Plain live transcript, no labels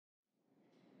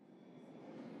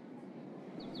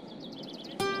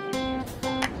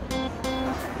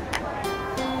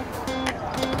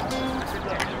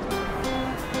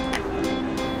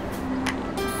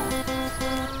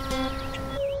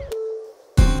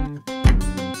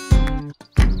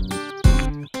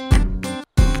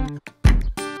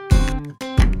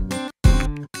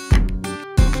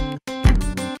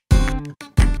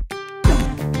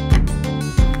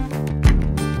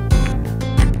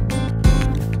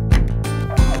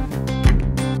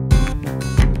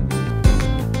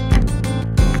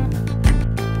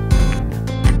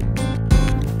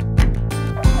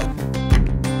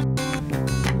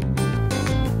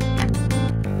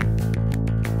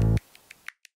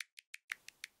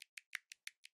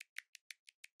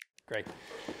Great.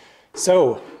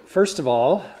 So, first of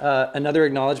all, another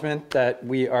acknowledgement that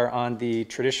we are on the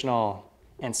traditional,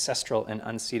 ancestral, and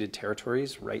unceded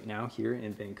territories right now here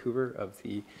in Vancouver of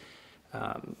the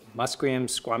Musqueam,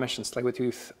 Squamish, and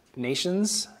Tsleil-Waututh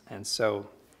nations, and so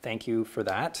thank you for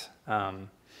that. I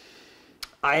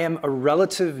am a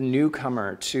relative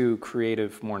newcomer to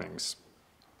Creative Mornings.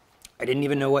 I didn't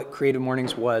even know what Creative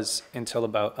Mornings was until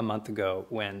about a month ago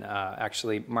when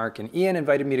actually Mark and Ian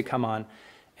invited me to come on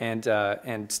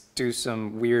and do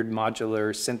some weird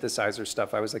modular synthesizer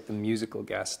stuff. I was like the musical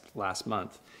guest last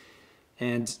month.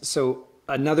 And so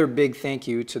another big thank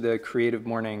you to the Creative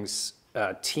Mornings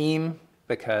team,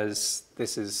 because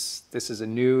this is a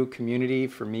new community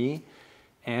for me.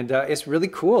 And it's really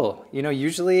cool. You know,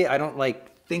 usually I don't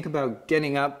like think about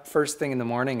getting up first thing in the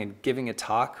morning and giving a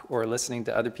talk or listening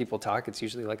to other people talk. It's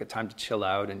usually like a time to chill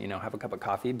out and, you know, have a cup of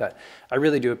coffee. But I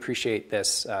really do appreciate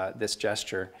this, this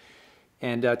gesture.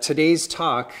 And today's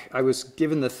talk, I was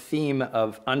given the theme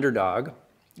of Underdog.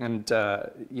 And,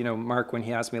 you know, Mark, when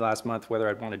he asked me last month whether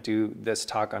I'd want to do this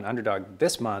talk on Underdog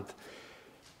this month,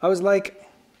 I was like,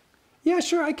 yeah,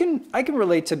 sure, I can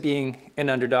relate to being an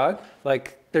underdog.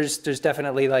 Like, there's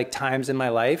definitely like times in my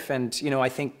life, and you know, I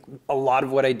think a lot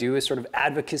of what I do is sort of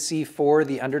advocacy for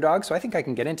the underdog, so I think I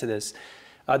can get into this.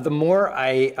 The more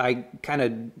I kind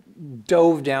of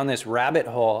dove down this rabbit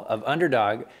hole of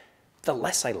Underdog, the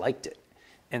less I liked it.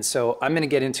 And so I'm going to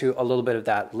get into a little bit of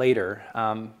that later.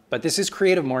 But this is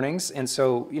Creative Mornings, and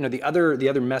so you know, the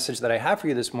other message that I have for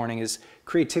you this morning is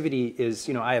creativity is,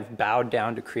 you know, I have bowed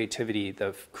down to creativity,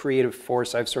 the creative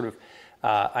force. I've sort of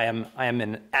I am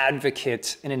an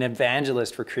advocate and an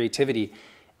evangelist for creativity,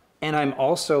 and I'm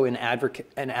also an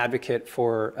advocate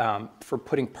for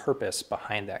putting purpose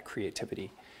behind that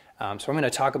creativity. So I'm going to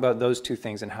talk about those two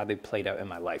things and how they played out in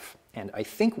my life. And I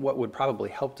think what would probably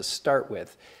help to start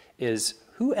with is,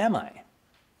 who am I?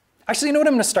 Actually, you know what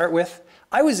I'm going to start with?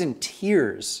 I was in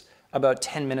tears about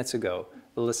 10 minutes ago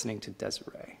listening to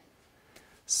Desiree.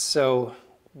 So,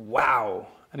 wow.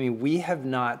 I mean, we have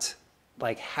not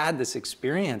like had this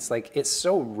experience. Like, it's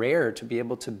so rare to be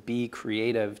able to be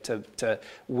creative, to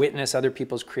witness other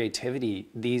people's creativity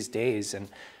these days. And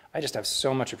I just have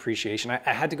so much appreciation.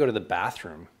 I had to go to the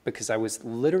bathroom because I was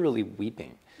literally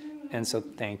weeping. And so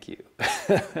thank you.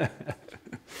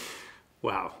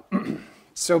 Wow.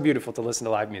 So beautiful to listen to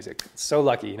live music. So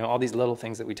lucky, you know, all these little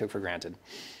things that we took for granted.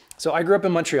 So I grew up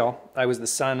in Montreal. I was the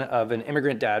son of an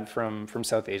immigrant dad from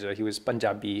South Asia. He was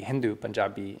Punjabi, Hindu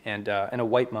Punjabi, and a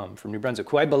white mom from New Brunswick,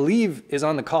 who I believe is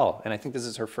on the call. And I think this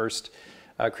is her first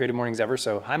Creative Mornings ever.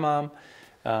 So hi, Mom.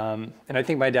 And I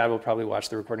think my dad will probably watch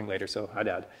the recording later. So hi,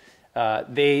 Dad.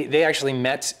 They actually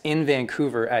met in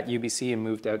Vancouver at UBC and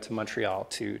moved out to Montreal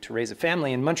to raise a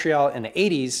family. And Montreal in the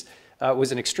 80s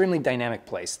was an extremely dynamic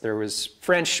place. There was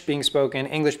French being spoken,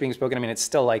 English being spoken. I mean, it's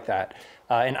still like that.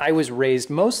 And I was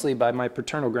raised mostly by my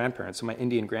paternal grandparents, so my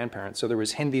Indian grandparents. So there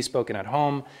was Hindi spoken at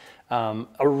home,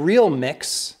 a real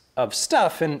mix of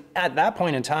stuff. And at that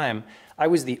point in time, I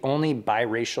was the only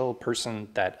biracial person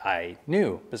that I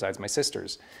knew, besides my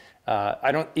sisters.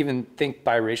 I don't even think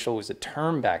biracial was a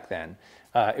term back then.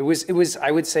 It was,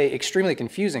 I would say, extremely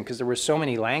confusing because there were so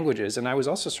many languages, and I was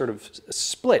also sort of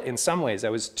split in some ways. I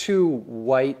was too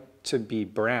white to be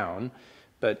brown,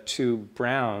 but too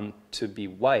brown to be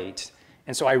white.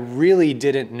 And so I really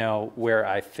didn't know where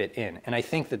I fit in. And I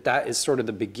think that that is sort of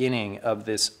the beginning of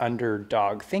this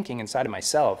underdog thinking inside of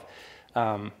myself.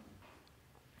 You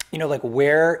know, like,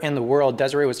 where in the world,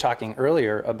 Desiree was talking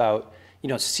earlier about, you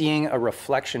know, seeing a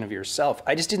reflection of yourself.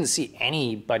 I just didn't see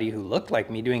anybody who looked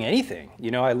like me doing anything.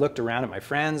 You know, I looked around at my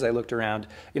friends, I looked around,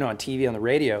 you know, on TV, on the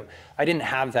radio. I didn't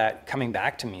have that coming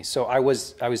back to me. So I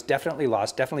was definitely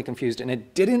lost, definitely confused, and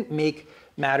it didn't make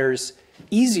matters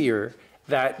easier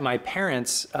that my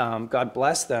parents, God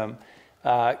bless them,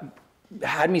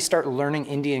 had me start learning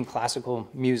Indian classical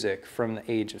music from the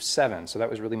age of 7. So that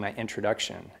was really my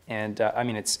introduction. And I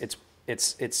mean,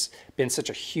 it's been such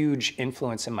a huge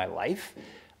influence in my life.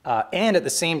 And at the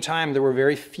same time, there were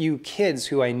very few kids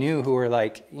who I knew who were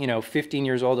like, you know, 15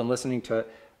 years old and listening to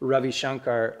Ravi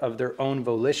Shankar of their own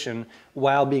volition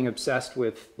while being obsessed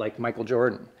with like Michael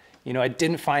Jordan. You know, I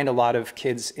didn't find a lot of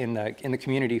kids in the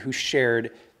community who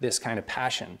shared this kind of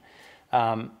passion.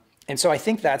 And so I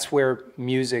think that's where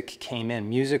music came in.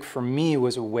 Music for me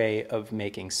was a way of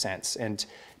making sense, and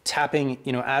tapping,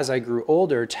 you know, as I grew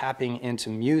older, tapping into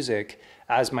music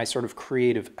as my sort of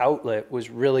creative outlet was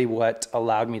really what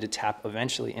allowed me to tap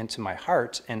eventually into my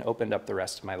heart and opened up the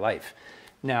rest of my life.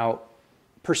 Now,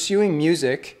 pursuing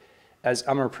music, as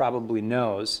Amar probably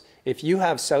knows, if you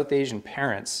have South Asian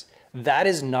parents, that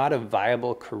is not a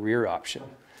viable career option.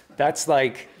 That's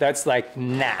like,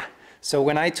 nah. So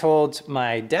when I told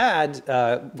my dad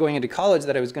going into college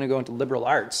that I was going to go into liberal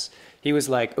arts, he was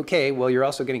like, okay, well, you're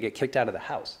also going to get kicked out of the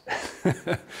house.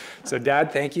 So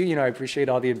Dad, thank you. I appreciate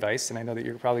all the advice, and I know that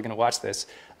you're probably going to watch this.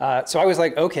 So I was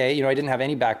like, okay, I didn't have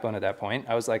any backbone at that point.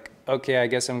 I was like, okay, I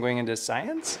guess I'm going into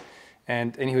science.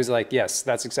 And he was like, yes,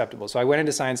 that's acceptable. So I went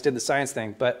into science, did the science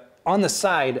thing. But on the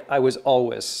side, I was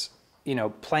always,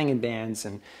 playing in bands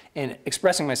and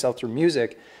expressing myself through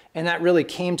music. And that really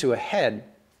came to a head.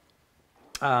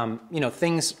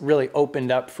 Things really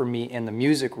opened up for me in the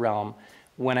music realm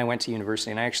when I went to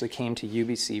university. And I actually came to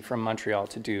UBC from Montreal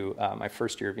to do my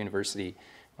first year of university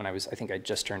when I think I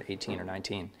just turned 18 or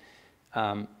 19.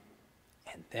 And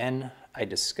then I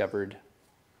discovered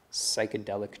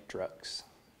psychedelic drugs.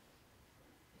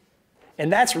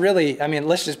 And that's really,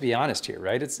 let's just be honest here,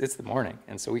 right? It's the morning,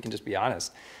 and so we can just be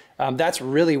honest. That's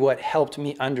really what helped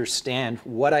me understand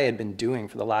what I had been doing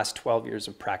for the last 12 years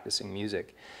of practicing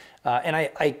music. And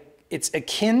it's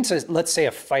akin to, let's say,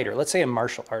 a fighter, let's say a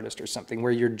martial artist or something,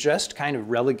 where you're just kind of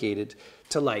relegated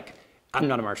to I'm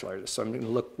not a martial artist, so I'm going to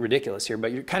look ridiculous here,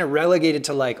 but you're kind of relegated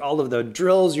to all of the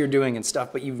drills you're doing and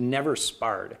stuff, but you've never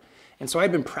sparred. And so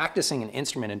I'd been practicing an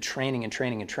instrument and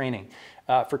training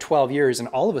for 12 years, and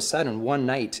all of a sudden, one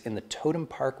night in the Totem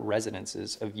Park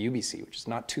residences of UBC, which is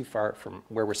not too far from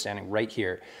where we're standing right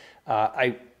here,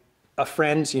 a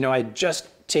friend, I'd just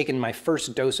taken my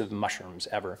first dose of mushrooms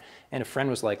ever, and a friend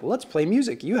was like, let's play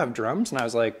music. You have drums? And I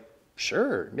was like,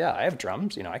 sure, yeah, I have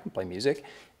drums. I can play music.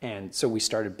 And so we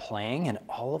started playing, and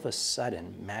all of a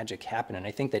sudden, magic happened. And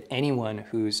I think that anyone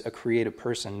who's a creative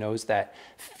person knows that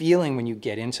feeling when you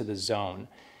get into the zone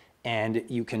and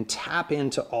you can tap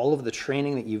into all of the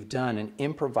training that you've done and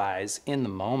improvise in the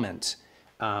moment,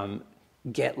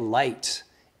 get light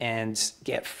and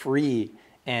get free,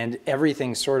 and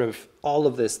everything sort of, all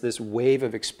of this wave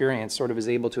of experience sort of is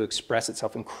able to express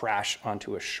itself and crash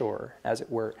onto a shore, as it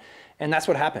were. And that's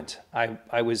what happened.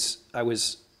 I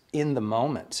was in the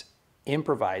moment,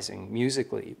 improvising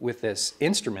musically with this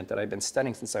instrument that I've been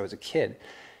studying since I was a kid.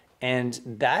 And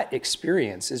that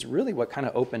experience is really what kind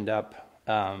of opened up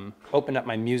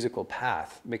my musical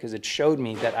path, because it showed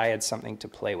me that I had something to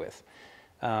play with.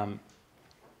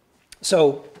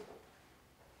 So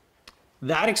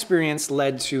that experience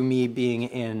led to me being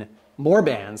in more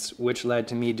bands, which led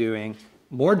to me doing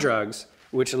more drugs,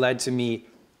 which led to me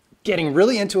getting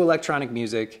really into electronic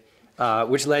music,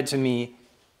 which led to me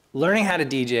learning how to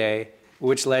DJ,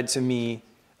 which led to me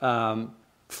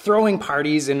throwing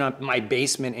parties in my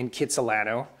basement in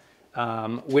Kitsilano,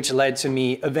 which led to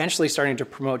me eventually starting to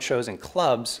promote shows in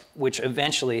clubs, which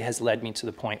eventually has led me to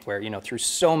the point where, through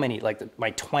so many,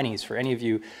 my 20s, for any of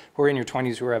you who are in your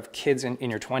 20s, who have kids in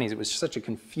your 20s, it was such a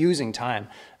confusing time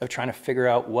of trying to figure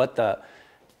out what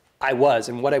I was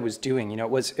and what I was doing.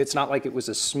 It's not like it was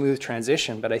a smooth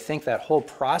transition, but I think that whole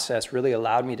process really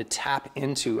allowed me to tap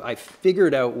into, I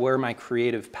figured out where my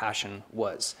creative passion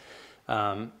was.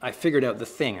 I figured out the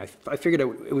thing. I figured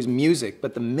out it was music,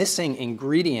 but the missing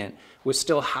ingredient was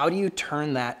still, how do you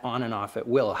turn that on and off at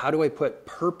will? How do I put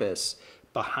purpose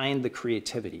behind the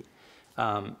creativity?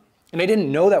 And I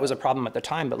didn't know that was a problem at the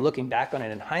time, but looking back on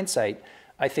it in hindsight,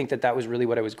 I think that was really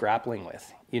what I was grappling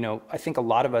with. I think a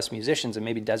lot of us musicians, and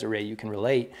maybe Desiree, you can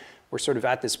relate, we're sort of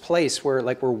at this place where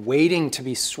we're waiting to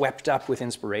be swept up with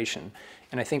inspiration.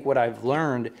 And I think what I've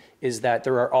learned is that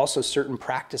there are also certain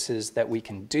practices that we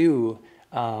can do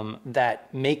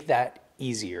that make that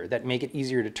easier, that make it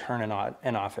easier to turn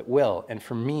and off at will. And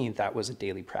for me, that was a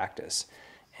daily practice.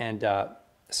 And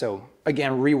so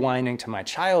again, rewinding to my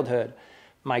childhood,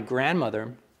 my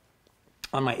grandmother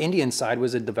on my Indian side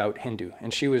was a devout Hindu,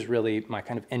 and she was really my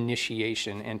kind of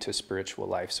initiation into spiritual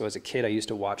life. So as a kid, I used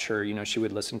to watch her, she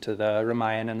would listen to the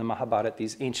Ramayana and the Mahabharata,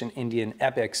 these ancient Indian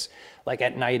epics,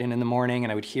 at night and in the morning,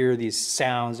 and I would hear these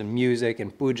sounds and music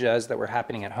and pujas that were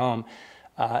happening at home.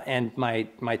 And my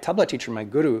tabla teacher, my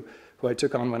guru, who I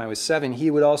took on when I was 7,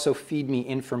 he would also feed me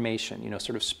information,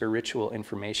 sort of spiritual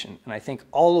information. And I think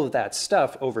all of that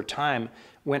stuff over time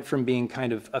went from being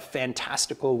kind of a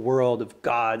fantastical world of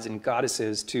gods and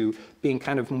goddesses to being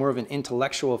kind of more of an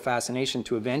intellectual fascination,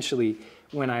 to eventually,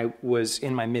 when I was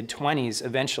in my mid-20s,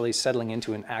 eventually settling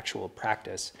into an actual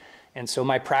practice. And so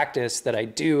my practice that I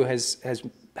do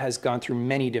has gone through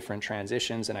many different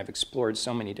transitions, and I've explored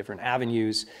so many different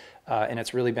avenues, and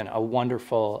it's really been a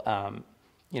wonderful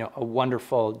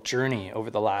journey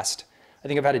over the last, I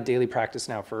think I've had a daily practice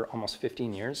now for almost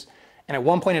 15 years. And at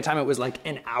one point in time, it was like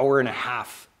an hour and a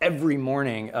half every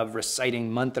morning of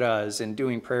reciting mantras and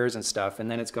doing prayers and stuff. And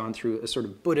then it's gone through a sort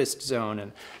of Buddhist zone.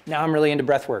 And now I'm really into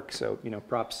breath work. So,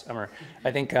 props, Amar.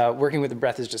 I think working with the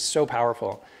breath is just so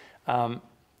powerful. And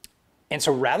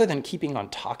so rather than keeping on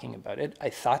talking about it, I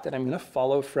thought that I'm going to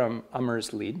follow from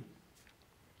Amar's lead.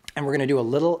 And we're going to do a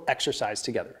little exercise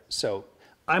together. So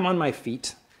I'm on my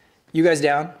feet. You guys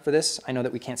down for this? I know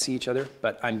that we can't see each other,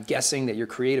 but I'm guessing that you're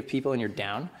creative people and you're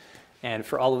down. And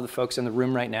for all of the folks in the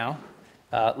room right now,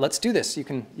 let's do this. You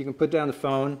can put down the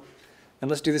phone and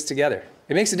let's do this together.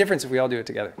 It makes a difference if we all do it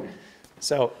together.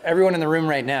 So everyone in the room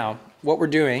right now, what we're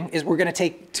doing is we're going to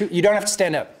take two. You don't have to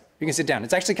stand up. You can sit down.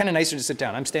 It's actually kind of nicer to sit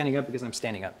down. I'm standing up because I'm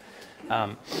standing up.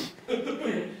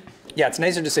 Yeah, it's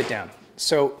nicer to sit down.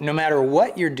 So no matter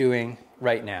what you're doing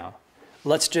right now,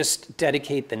 let's just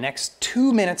dedicate the next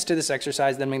 2 minutes to this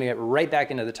exercise. Then we're going to get right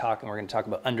back into the talk, and we're going to talk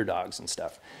about underdogs and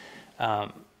stuff.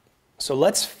 So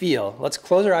let's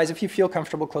close our eyes. If you feel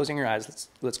comfortable closing your eyes,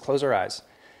 let's close our eyes.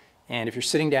 And if you're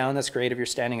sitting down, that's great. If you're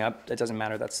standing up, that doesn't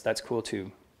matter. That's cool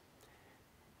too.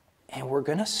 And we're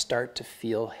going to start to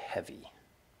feel heavy.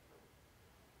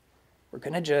 We're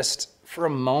going to just, for a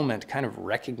moment, kind of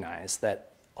recognize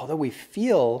that although we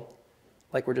feel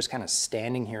like we're just kind of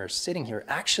standing here or sitting here,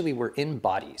 actually we're in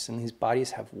bodies, and these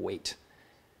bodies have weight.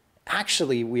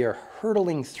 Actually, we are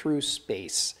hurtling through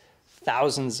space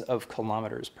thousands of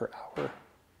kilometers per hour.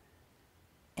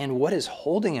 And what is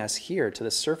holding us here to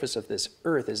the surface of this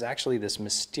earth is actually this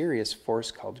mysterious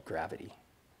force called gravity.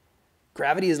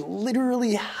 Gravity is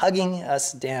literally hugging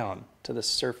us down to the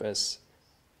surface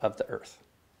of the earth.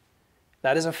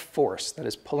 That is a force that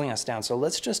is pulling us down. So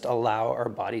let's just allow our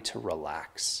body to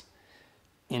relax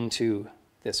into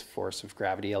this force of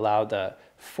gravity. Allow the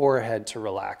forehead to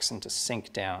relax and to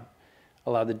sink down.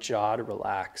 Allow the jaw to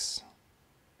relax.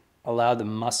 Allow the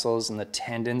muscles and the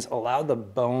tendons, allow the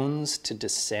bones to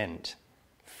descend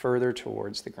further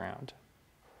towards the ground.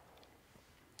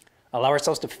 Allow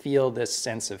ourselves to feel this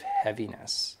sense of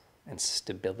heaviness and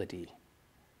stability,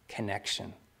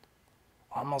 connection,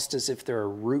 almost as if there are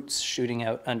roots shooting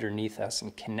out underneath us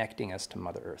and connecting us to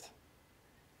Mother Earth.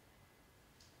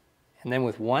 And then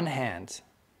with one hand,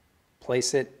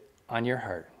 place it on your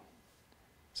heart.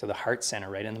 So the heart center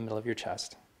right in the middle of your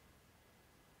chest.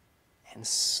 And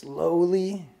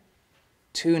slowly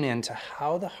tune into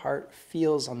how the heart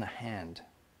feels on the hand.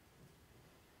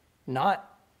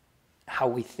 Not how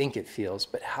we think it feels,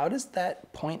 but how does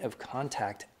that point of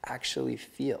contact actually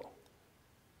feel?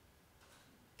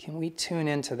 Can we tune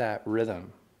into that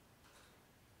rhythm?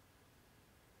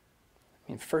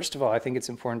 I mean, first of all, I think it's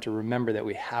important to remember that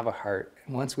we have a heart.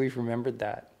 And once we've remembered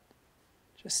that,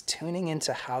 just tuning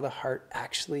into how the heart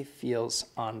actually feels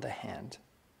on the hand.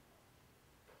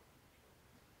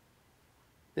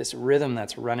 This rhythm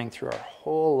that's running through our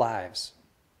whole lives.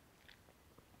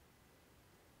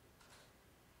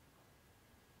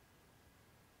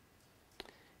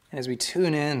 And as we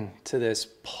tune in to this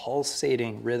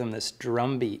pulsating rhythm, this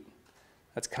drumbeat,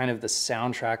 that's kind of the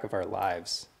soundtrack of our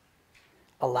lives,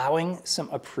 allowing some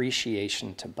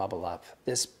appreciation to bubble up.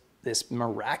 This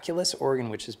miraculous organ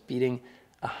which is beating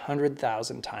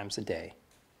 100,000 times a day.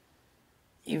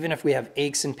 Even if we have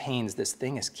aches and pains, this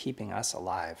thing is keeping us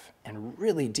alive and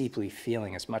really deeply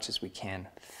feeling as much as we can.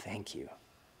 Thank you.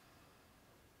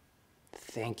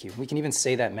 Thank you. We can even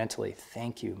say that mentally.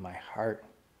 Thank you, my heart.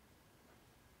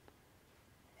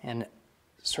 And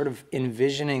sort of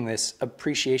envisioning this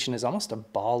appreciation as almost a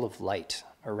ball of light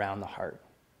around the heart.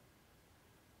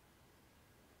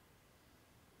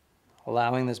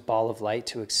 Allowing this ball of light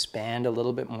to expand a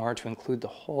little bit more, to include the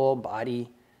whole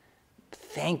body.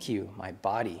 Thank you, my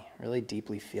body. Really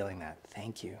deeply feeling that.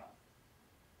 Thank you.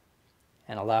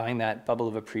 And allowing that bubble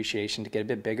of appreciation to get a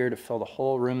bit bigger, to fill the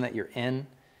whole room that you're in.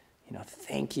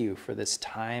 Thank you for this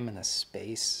time and this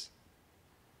space.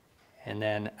 And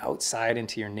then outside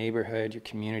into your neighborhood, your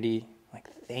community,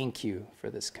 thank you for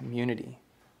this community.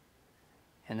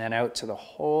 And then out to the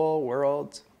whole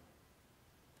world,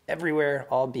 everywhere,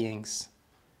 all beings,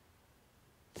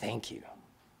 thank you.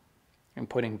 And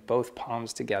putting both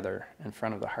palms together in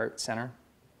front of the heart center.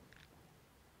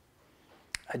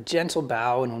 A gentle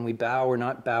bow, and when we bow, we're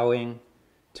not bowing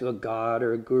to a god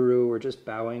or a guru, we're just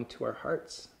bowing to our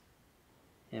hearts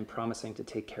and promising to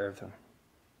take care of them.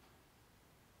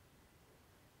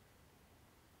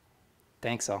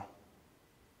 Thanks all.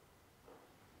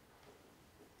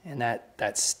 And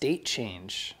that state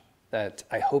change that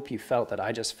I hope you felt, that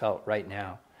I just felt right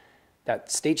now,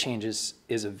 that state change is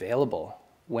available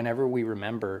whenever we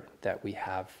remember that we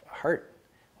have a heart,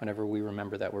 whenever we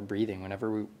remember that we're breathing,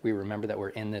 whenever we remember that we're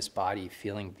in this body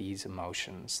feeling these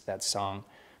emotions. That song,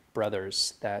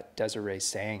 brothers that Desiree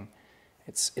sang.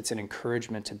 It's an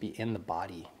encouragement to be in the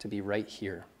body, to be right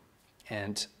here.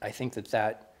 And I think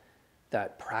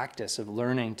that practice of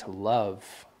learning to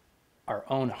love our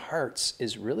own hearts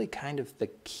is really kind of the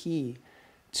key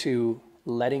to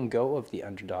letting go of the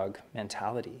underdog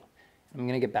mentality. I'm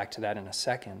going to get back to that in a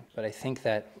second, but I think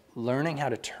that learning how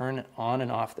to turn on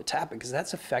and off the tap, because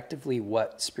that's effectively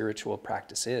what spiritual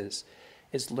practice is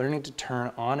learning to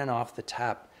turn on and off the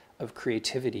tap of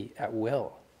creativity at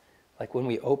will. Like when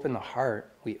we open the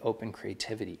heart, we open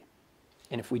creativity.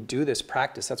 And if we do this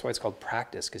practice, that's why it's called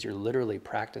practice, because you're literally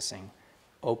practicing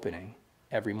opening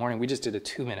every morning. We just did a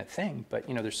 2-minute thing, but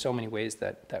there's so many ways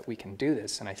that we can do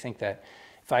this. And I think that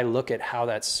if I look at how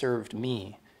that served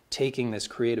me, taking this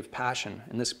creative passion,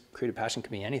 and this creative passion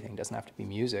can be anything, it doesn't have to be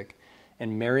music,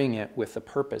 and marrying it with the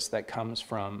purpose that comes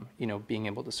from, being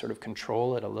able to sort of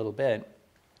control it a little bit,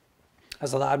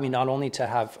 has allowed me not only to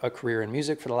have a career in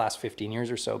music for the last 15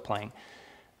 years or so, playing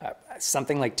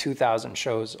something like 2,000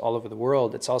 shows all over the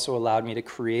world. It's also allowed me to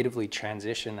creatively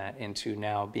transition that into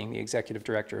now being the executive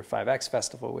director of 5X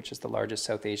Festival, which is the largest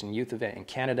South Asian youth event in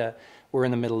Canada. We're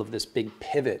in the middle of this big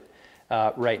pivot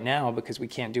right now because we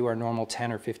can't do our normal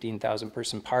 10 or 15,000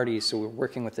 person parties. So we're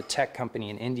working with a tech company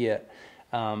in India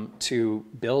to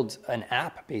build an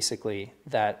app basically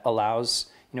that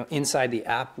allows, inside the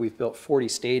app, we've built 40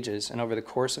 stages, and over the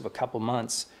course of a couple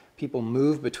months, people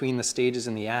move between the stages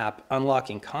in the app,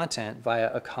 unlocking content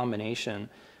via a combination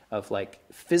of like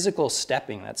physical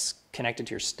stepping that's connected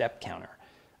to your step counter,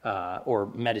 or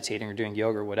meditating or doing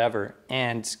yoga or whatever,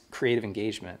 and creative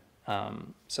engagement.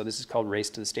 So this is called Race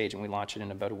to the Stage, and we launch it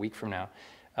in about a week from now.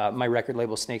 My record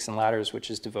label, Snakes and Ladders, which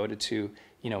is devoted to,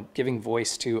 giving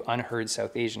voice to unheard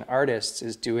South Asian artists,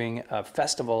 is doing a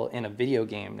festival in a video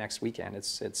game next weekend.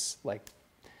 It's like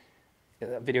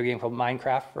a video game called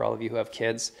Minecraft for all of you who have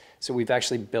kids. So we've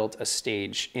actually built a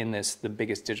stage in this, the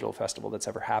biggest digital festival that's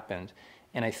ever happened.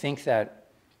 And I think that,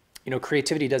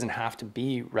 creativity doesn't have to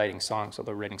be writing songs,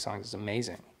 although writing songs is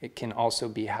amazing. It can also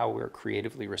be how we're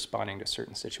creatively responding to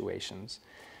certain situations.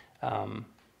 And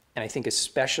I think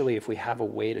especially if we have a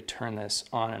way to turn this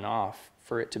on and off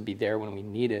for it to be there when we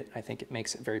need it, I think it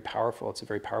makes it very powerful. It's a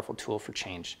very powerful tool for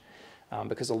change.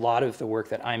 Because a lot of the work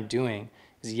that I'm doing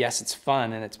is, yes, it's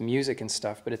fun and it's music and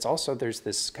stuff, but it's also, there's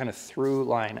this kind of through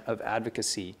line of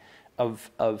advocacy,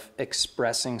 of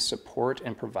expressing support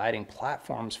and providing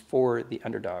platforms for the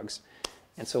underdogs.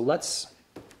 And so let's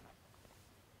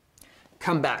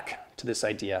come back to this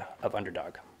idea of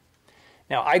underdog.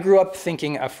 Now, I grew up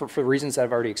thinking, for reasons that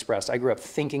I've already expressed, I grew up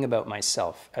thinking about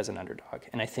myself as an underdog.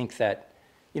 And I think that,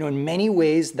 in many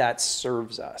ways that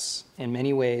serves us. In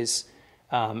many ways,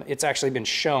 it's actually been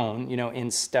shown, in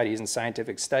studies and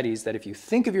scientific studies, that if you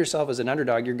think of yourself as an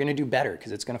underdog, you're going to do better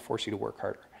because it's going to force you to work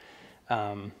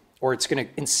harder. Or it's going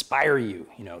to inspire you,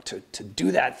 to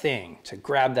do that thing, to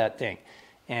grab that thing.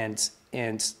 And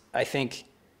I think,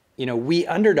 we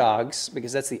underdogs,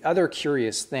 because that's the other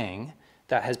curious thing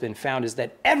that has been found, is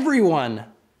that everyone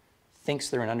thinks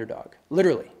they're an underdog,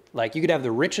 literally. Like, you could have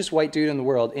the richest white dude in the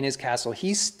world in his castle.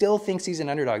 He still thinks he's an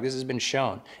underdog. This has been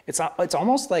shown. It's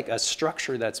almost like a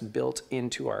structure that's built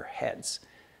into our heads.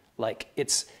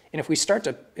 And if we start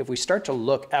to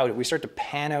look out, if we start to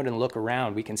pan out and look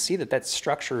around, we can see that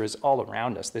structure is all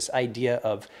around us. This idea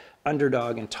of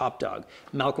underdog and top dog.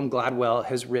 Malcolm Gladwell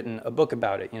has written a book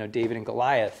about it, David and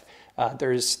Goliath.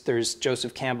 There's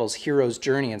Joseph Campbell's Hero's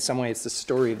Journey. In some way, it's the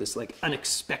story of this like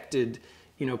unexpected,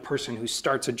 person who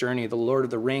starts a journey. The Lord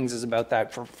of the Rings is about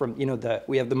that.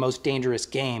 We have the Most Dangerous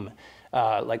Game,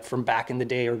 like from back in the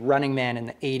day, or Running Man in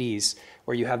the 80s,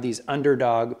 where you have these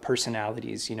underdog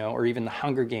personalities, or even the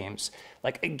Hunger Games,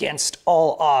 like against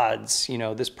all odds,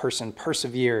 this person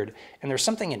persevered, and there's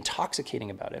something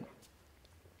intoxicating about it.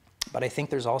 But I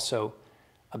think there's also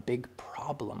a big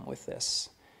problem with this,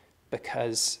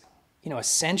 because,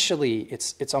 essentially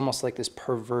it's almost like this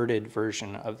perverted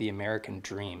version of the American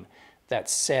dream that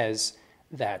says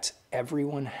that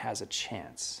everyone has a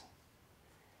chance.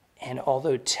 And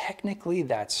although technically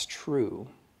that's true,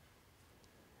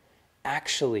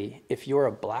 actually, if you're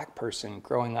a black person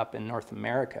growing up in North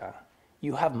America,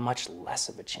 you have much less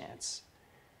of a chance.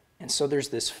 And so there's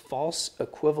this false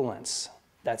equivalence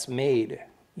that's made,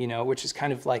 which is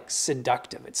kind of like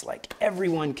seductive. It's like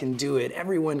everyone can do it.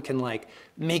 Everyone can like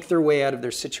make their way out of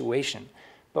their situation.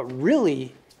 But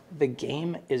really, the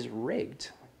game is rigged.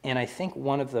 And I think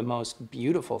one of the most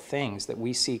beautiful things that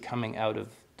we see coming out of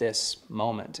this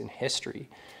moment in history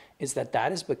is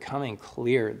that is becoming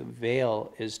clear. The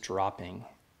veil is dropping.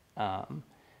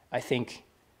 I think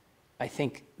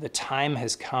the time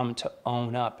has come to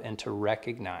own up and to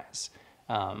recognize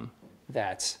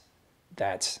that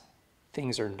that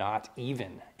things are not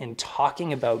even. And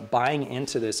talking about buying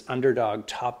into this underdog,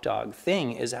 top dog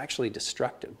thing is actually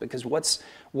destructive, because what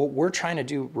we're trying to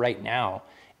do right now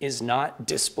is not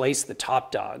displace the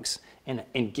top dogs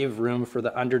and give room for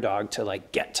the underdog to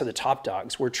like get to the top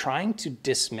dogs. We're trying to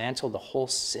dismantle the whole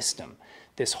system.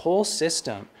 This whole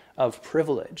system of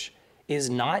privilege is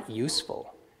not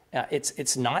useful.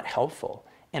 It's not helpful.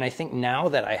 And I think now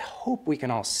that I hope we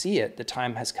can all see it, the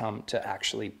time has come to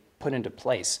actually put into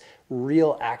place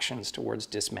real actions towards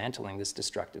dismantling this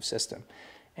destructive system.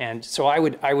 And so I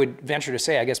would venture to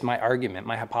say, I guess my argument,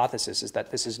 my hypothesis is that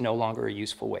this is no longer a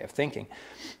useful way of thinking.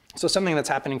 So something that's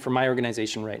happening for my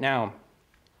organization right now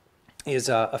is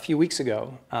a few weeks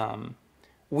ago,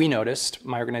 we noticed,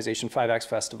 my organization 5X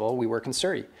Festival, we work in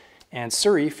Surrey. And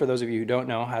Surrey, for those of you who don't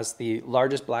know, has the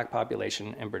largest black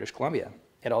population in British Columbia.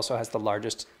 It also has the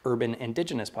largest urban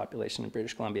indigenous population in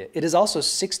British Columbia. It is also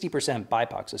 60%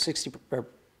 BIPOC, so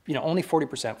only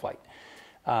 40% white.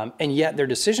 And yet their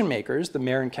decision makers, the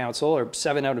mayor and council, or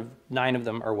 7 out of 9 of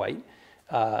them are white.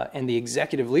 And the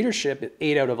executive leadership,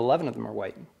 8 out of 11 of them are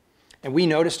white. And we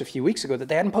noticed a few weeks ago that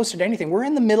they hadn't posted anything. We're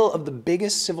in the middle of the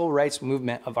biggest civil rights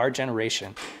movement of our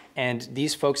generation, and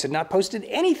these folks had not posted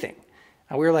anything.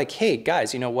 And we were like, hey,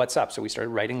 guys, what's up? So we started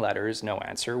writing letters, no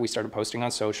answer. We started posting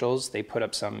on socials. They put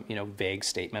up some, vague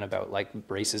statement about like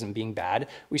racism being bad.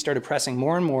 We started pressing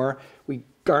more and more. We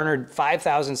garnered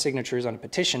 5,000 signatures on a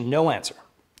petition, no answer.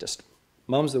 Just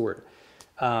mum's the word.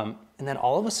 And then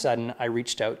all of a sudden, I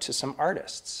reached out to some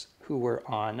artists who were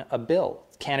on a bill,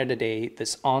 Canada Day,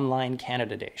 this online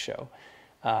Canada Day show.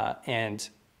 And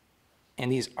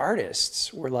these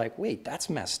artists were like, wait, that's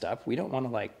messed up. We don't want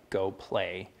to like go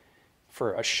play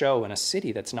for a show in a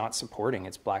city that's not supporting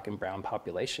its black and brown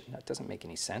population. That doesn't make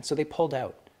any sense. So they pulled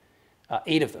out.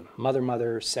 8 of them,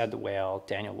 Mother, Sad the Whale,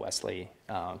 Daniel Wesley,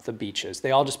 The Beaches,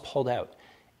 they all just pulled out.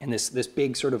 And this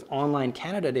big sort of online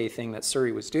Canada Day thing that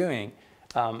Surrey was doing,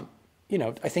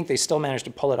 I think they still managed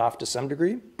to pull it off to some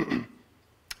degree,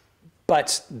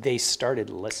 but they started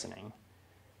listening.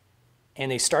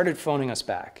 And they started phoning us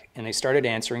back, and they started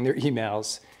answering their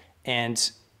emails.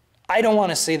 And I don't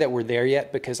want to say that we're there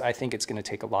yet, because I think it's going to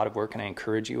take a lot of work, and I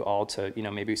encourage you all to,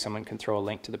 maybe someone can throw a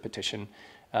link to the petition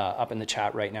up in the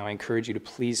chat right now. I encourage you to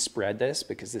please spread this,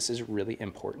 because this is really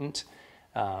important.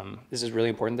 This is really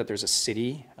important that there's a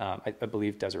city, I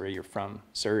believe, Desiree, you're from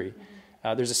Surrey.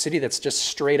 There's a city that's just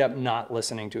straight up not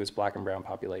listening to its black and brown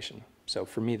population. So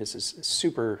for me, this is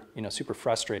super, super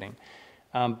frustrating.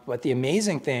 But the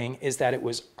amazing thing is that it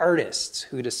was artists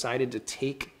who decided to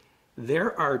take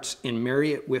their art and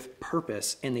marry it with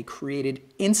purpose, and they created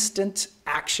instant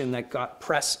action that got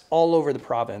press all over the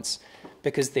province,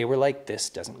 because they were like, this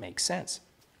doesn't make sense.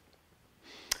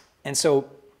 And so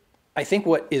I think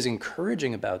what is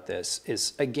encouraging about this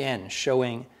is, again,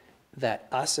 showing that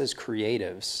us as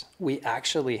creatives, we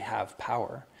actually have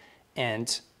power.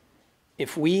 And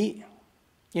if we,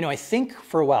 I think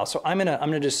for a while, so I'm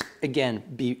gonna just, again,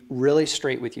 be really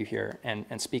straight with you here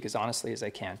and speak as honestly as I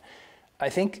can. I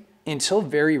think until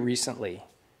very recently,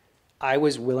 I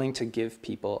was willing to give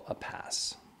people a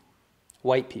pass,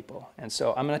 white people. And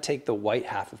so I'm gonna take the white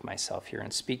half of myself here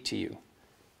and speak to you,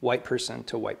 white person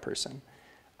to white person.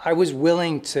 I was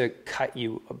willing to cut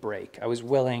you a break. I was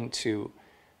willing to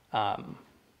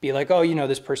be like, oh,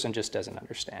 this person just doesn't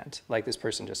understand. Like, this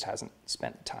person just hasn't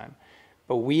spent the time.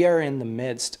 But we are in the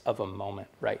midst of a moment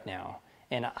right now.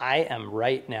 And I am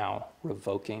right now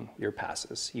revoking your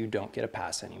passes. You don't get a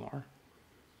pass anymore.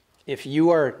 If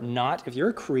you're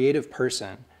a creative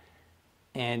person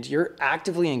and you're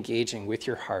actively engaging with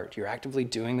your heart, you're actively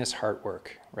doing this heart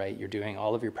work, right? You're doing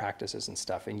all of your practices and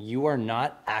stuff, and you are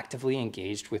not actively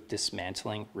engaged with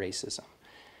dismantling racism,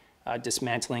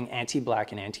 dismantling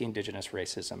anti-black and anti-indigenous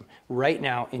racism right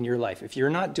now in your life. If you're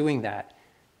not doing that,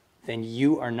 then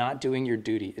you are not doing your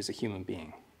duty as a human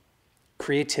being.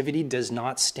 Creativity does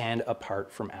not stand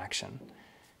apart from action.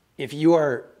 If you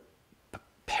are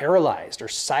paralyzed or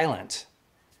silent,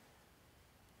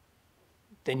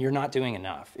 then you're not doing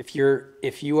enough. If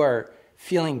you are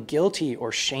feeling guilty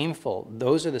or shameful,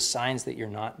 those are the signs that you're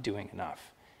not doing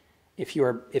enough. If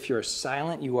you're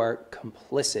silent, you are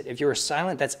complicit. If you're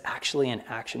silent, that's actually an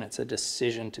action. It's a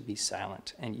decision to be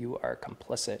silent, and you are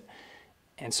complicit.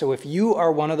 And so if you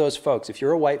are one of those folks, if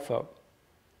you're a white folk,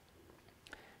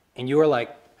 and you are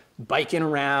like biking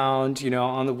around,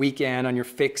 on the weekend on your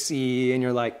fixie, and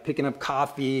you're like picking up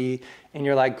coffee, and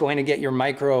you're like going to get your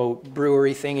micro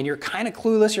brewery thing, and you're kind of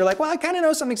clueless. You're like, well, I kind of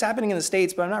know something's happening in the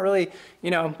States, but I'm not really,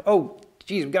 oh,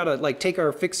 geez, we've got to like take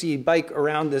our fixie bike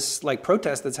around this like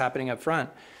protest that's happening up front.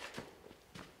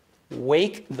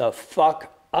 Wake the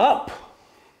fuck up.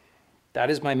 That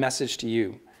is my message to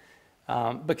you.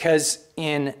 Because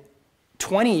in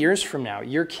 20 years from now,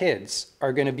 your kids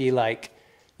are going to be like,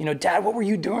 you know, Dad, what were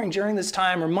you doing during this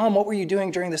time? Or Mom, what were you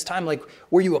doing during this time? Like,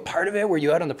 were you a part of it? Were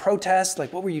you out on the protest?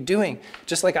 Like, what were you doing?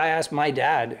 Just like I asked my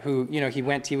dad, who, you know, he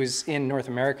was in North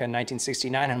America in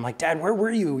 1969. And I'm like, Dad, where were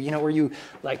you? You know, were you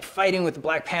like fighting with the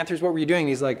Black Panthers? What were you doing? And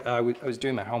he's like, I was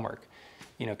doing my homework.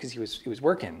 You know, because he was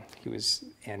working.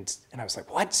 And I was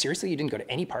like, what? Seriously? You didn't go to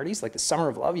any parties? Like the Summer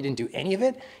of Love? You didn't do any of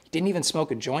it? You didn't even smoke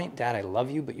a joint? Dad, I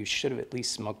love you, but you should have at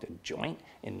least smoked a joint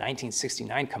in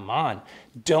 1969. Come on.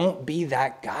 Don't be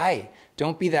that guy.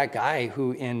 Don't be that guy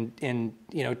who in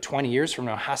 20 years from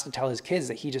now has to tell his kids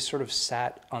that he just sort of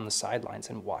sat on the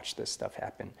sidelines and watched this stuff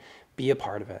happen. Be a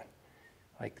part of it.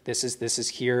 Like this is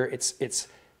here.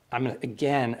 I'm gonna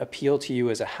again appeal to you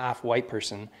as a half white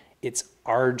person. It's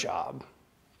our job.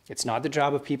 It's not the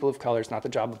job of people of color. It's not the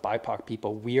job of BIPOC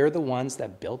people. We are the ones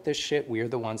that built this shit. We are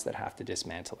the ones that have to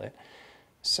dismantle it.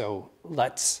 So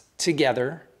let's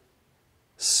together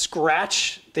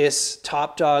scratch this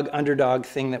top dog, underdog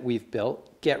thing that we've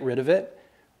built. Get rid of it.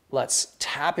 Let's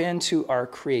tap into our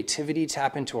creativity,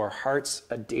 tap into our hearts.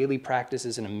 A daily practice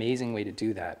is an amazing way to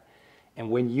do that. And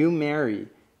when you marry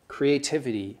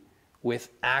creativity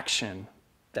with action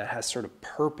that has sort of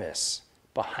purpose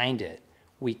behind it,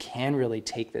 we can really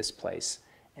take this place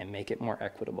and make it more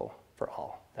equitable for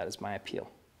all. That is my appeal.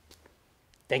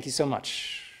 Thank you so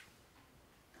much.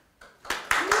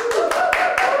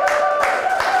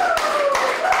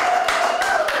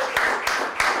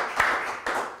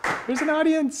 There's an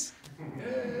audience.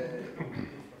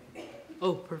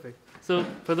 Oh, perfect. So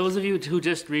for those of you who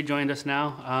just rejoined us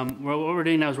now, what we're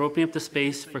doing now is we're opening up the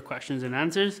space for questions and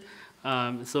answers.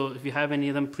 So if you have any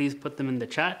of them, please put them in the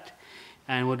chat.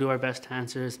 And we'll do our best to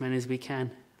answer as many as we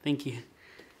can. Thank you.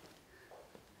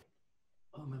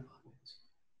 Oh, my pockets.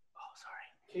 Oh, sorry.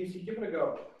 Casey, give it a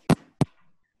go.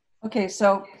 Okay,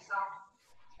 so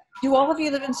do all of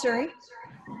you live in Surrey?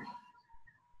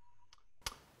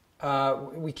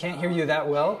 We can't hear you that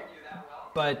well,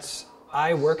 but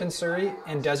I work in Surrey,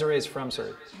 and Desiree is from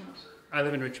Surrey. I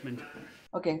live in Richmond.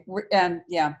 Okay, and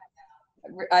yeah,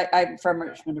 I'm from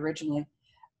Richmond originally.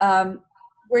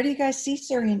 Where do you guys see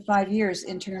Surrey in 5 years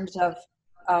in terms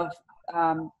of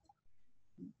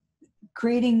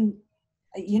creating?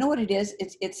 You know what it is?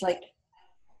 It's like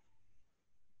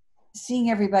seeing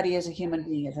everybody as a human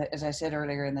being, as I said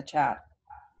earlier in the chat,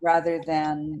 rather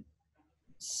than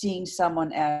seeing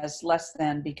someone as less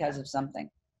than because of something.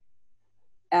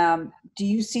 Do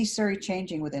you see Surrey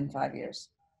changing within 5 years?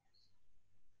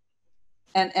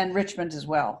 And Richmond as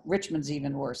well. Richmond's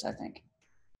even worse, I think.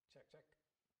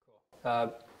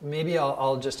 Maybe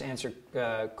I'll just answer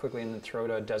quickly and then throw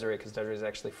to Desiree, because Desiree is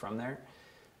actually from there.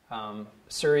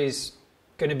 Surrey's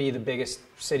going to be the biggest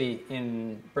city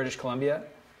in British Columbia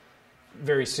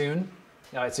very soon.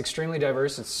 It's extremely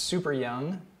diverse. It's super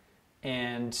young.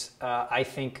 And I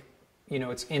think,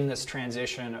 it's in this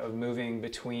transition of moving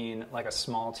between like a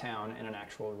small town and an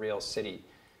actual real city.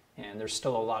 And there's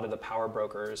still a lot of the power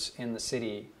brokers in the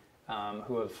city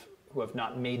who have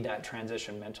not made that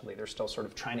transition mentally. They're still sort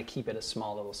of trying to keep it a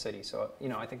small little city. So,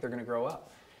 I think they're going to grow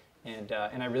up. And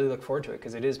I really look forward to it,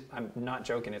 because I'm not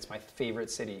joking, it's my favorite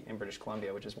city in British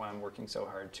Columbia, which is why I'm working so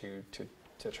hard to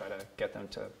try to get them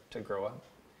to grow up.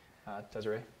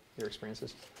 Desiree, your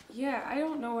experiences? Yeah, I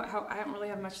don't really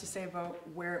have much to say about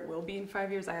where it will be in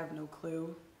 5 years. I have no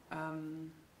clue.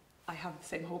 I have the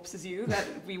same hopes as you that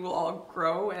we will all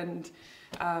grow, and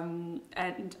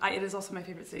it is also my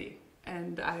favorite city.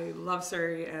 And I love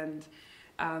Surrey, and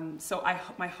so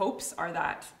my hopes are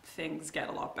that things get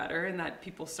a lot better and that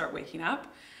people start waking up.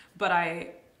 But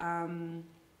and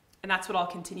that's what I'll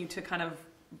continue to kind of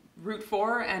root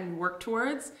for and work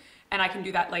towards. And I can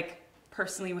do that like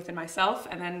personally within myself,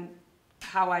 and then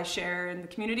how I share in the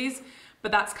communities.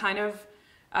 But that's kind of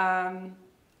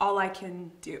all I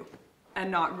can do, and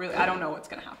not really. I don't know what's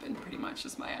going to happen. Pretty much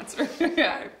is my answer.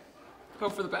 Yeah,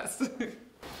 hope for the best.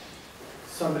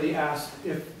 Somebody asked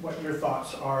what your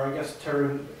thoughts are, I guess,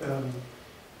 Tarun,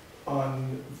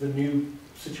 on the new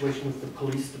situation with the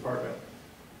police department.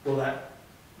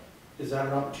 Is that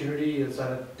an opportunity? Is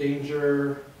that a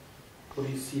danger? What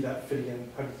do you see that fitting in?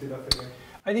 How do you see that fitting in?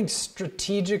 I think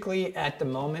strategically at the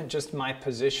moment, just my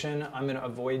position, I'm going to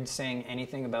avoid saying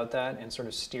anything about that and sort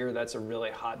of steer that's a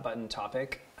really hot button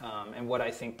topic. And what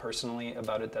I think personally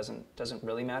about it doesn't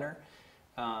really matter.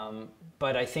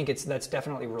 But I think that's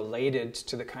definitely related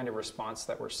to the kind of response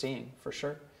that we're seeing, for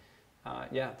sure.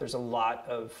 There's a lot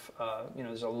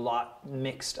there's a lot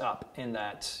mixed up in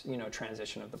that,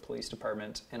 transition of the police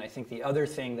department. And I think the other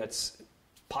thing that's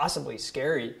possibly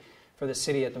scary for the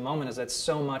city at the moment is that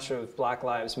so much of Black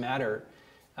Lives Matter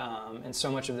and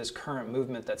so much of this current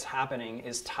movement that's happening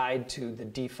is tied to the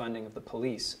defunding of the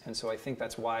police. And so I think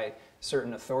that's why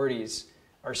certain authorities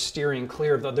are steering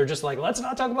clear of they're just like, let's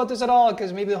not talk about this at all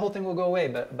because maybe the whole thing will go away.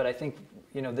 But I think,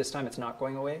 this time it's not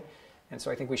going away. And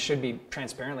so I think we should be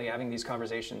transparently having these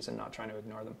conversations and not trying to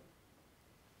ignore them.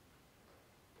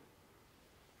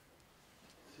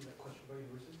 See that question about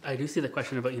universities? I do see the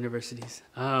question about universities.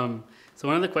 So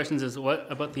one of the questions is, what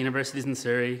about the universities in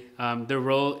Surrey? Their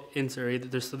role in Surrey,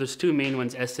 there's two main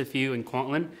ones, SFU and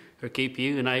Kwantlen, or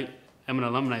KPU, and I am an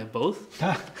alumni of both.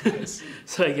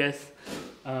 So I guess,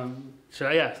 so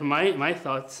my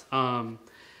thoughts, from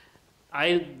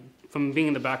being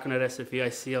in the background at SFU, I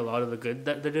see a lot of the good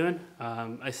that they're doing.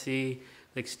 I see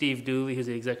like Steve Dooley, who's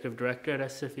the executive director at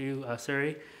SFU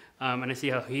Surrey, and I see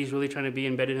how he's really trying to be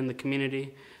embedded in the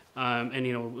community.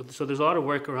 So there's a lot of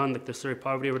work around like the Surrey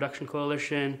Poverty Reduction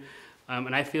Coalition,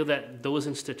 and I feel that those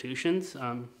institutions,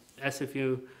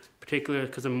 SFU particularly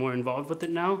because I'm more involved with it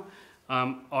now,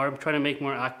 are trying to make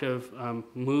more active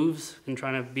moves and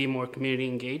trying to be more community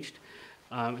engaged.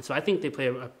 And so I think they play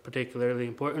a particularly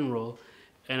important role.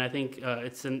 And I think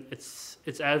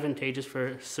it's advantageous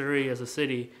for Surrey as a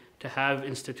city to have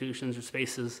institutions or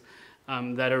spaces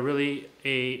that are really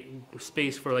a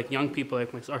space for like young people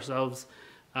like ourselves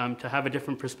to have a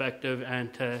different perspective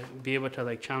and to be able to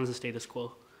like challenge the status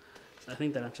quo. So I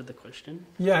think that answered the question.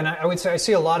 Yeah, and I would say I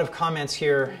see a lot of comments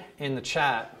here in the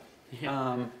chat.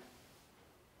 Yeah.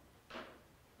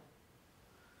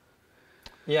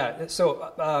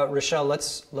 So Rochelle,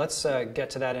 let's get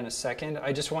to that in a second.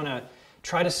 I just want to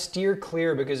try to steer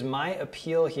clear because my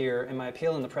appeal here and my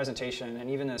appeal in the presentation and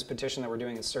even this petition that we're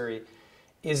doing in Surrey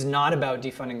is not about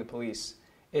defunding the police.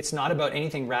 It's not about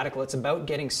anything radical. It's about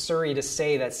getting Surrey to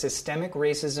say that systemic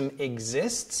racism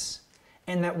exists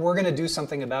and that we're going to do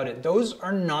something about it. Those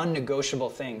are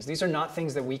non-negotiable things. These are not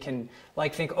things that we can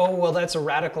like think, oh, well, that's a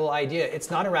radical idea.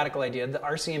 It's not a radical idea. The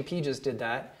RCMP just did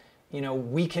that.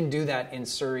 We can do that in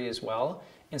Surrey as well.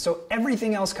 And so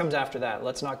everything else comes after that.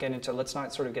 Let's not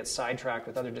sort of get sidetracked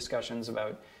with other discussions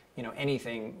about,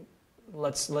 anything.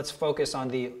 Let's focus on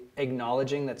the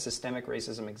acknowledging that systemic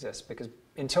racism exists, because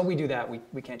until we do that,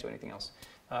 we can't do anything else.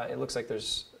 It looks like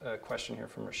there's a question here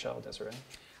from Rochelle. Desiree.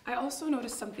 I also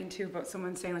noticed something too about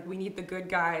someone saying like we need the good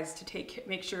guys to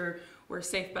make sure we're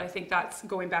safe. But I think that's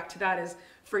going back to that is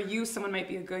for you, someone might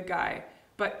be a good guy,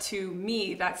 but to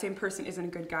me, that same person isn't a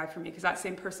good guy for me because that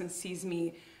same person sees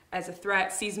me as a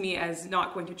threat, sees me as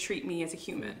not going to treat me as a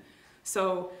human.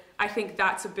 So I think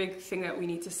that's a big thing that we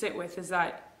need to sit with is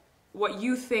that what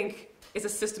you think is a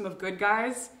system of good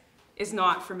guys is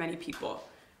not for many people.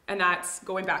 And that's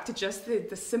going back to just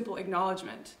the simple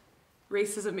acknowledgement.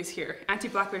 Racism is here.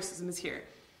 Anti-Black racism is here.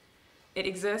 It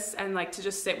exists, and like to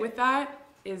just sit with that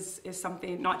is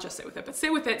something, not just sit with it, but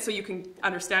sit with it so you can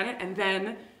understand it, and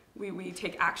then we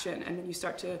take action, and then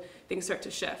things start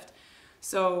to shift.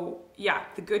 So yeah,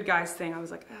 the good guys thing, I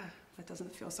was like, that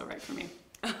doesn't feel so right for me.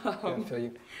 Yeah, I feel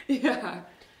you. Yeah.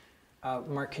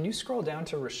 Mark, can you scroll down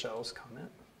to Rochelle's comment?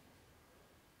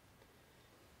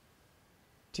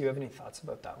 Do you have any thoughts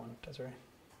about that one, Desiree?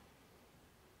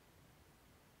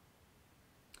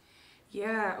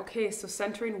 Yeah, okay, so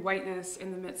centering whiteness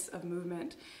in the midst of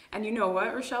movement. And you know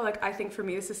what, Rochelle, like I think for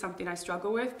me this is something I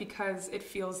struggle with because it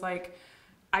feels like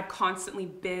I've constantly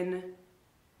been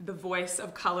the voice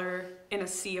of color in a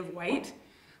sea of white.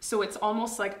 So it's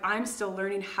almost like I'm still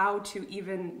learning how to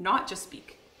even not just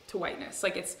speak to whiteness.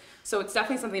 Like it's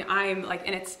definitely something I'm like,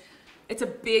 and it's a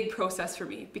big process for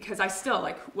me because I still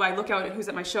like, when I look out at who's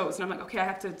at my shows and I'm like, okay,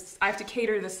 I have to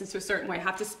cater this into a certain way. I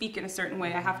have to speak in a certain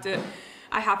way. I have to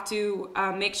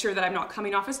make sure that I'm not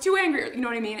coming off as too angry, you know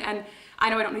what I mean? And I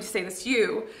know I don't need to say this to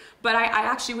you, but I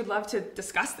actually would love to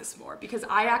discuss this more because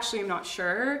I actually am not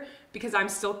sure because I'm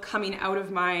still coming out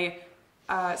of my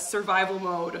survival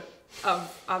mode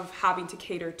of having to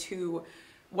cater to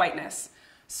whiteness.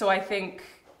 So I think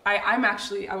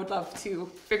I would love to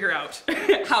figure out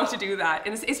how to do that,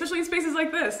 and especially in spaces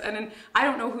like this. And then I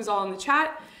don't know who's all in the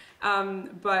chat,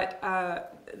 but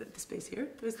the space here,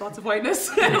 there's lots of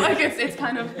whiteness. Like it's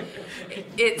kind of,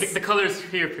 it's... The colors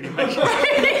here pretty much.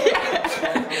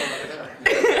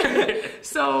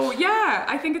 So yeah,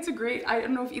 I think it's a great, I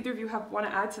don't know if either of you want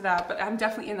to add to that, but I'm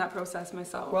definitely in that process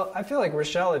myself. Well, I feel like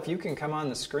Rochelle, if you can come on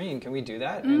the screen, can we do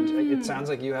that? And it sounds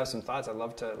like you have some thoughts. I'd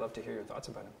love to hear your thoughts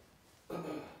about it.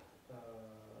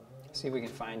 See if we can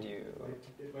find you.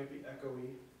 It might be echoey.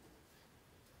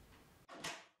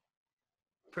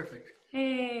 Perfect.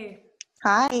 Hey.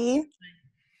 Hi.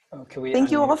 Oh, can we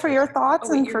Thank you unmute all for your thoughts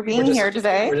and for being here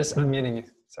today. We're just unmuting you.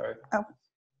 Sorry. Oh.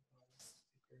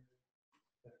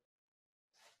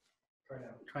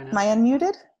 Try Am I now.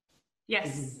 unmuted?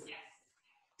 Yes.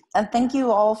 And thank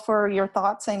you all for your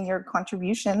thoughts and your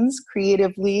contributions,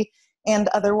 creatively and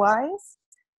otherwise.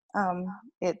 Um,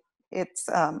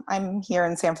 I'm here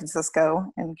in San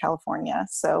Francisco in California,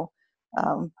 so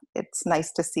it's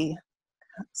nice to see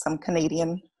some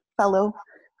Canadian fellow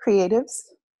creatives.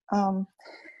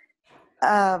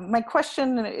 My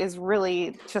question is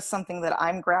really just something that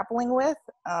I'm grappling with.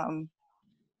 I'm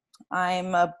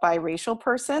a biracial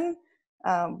person,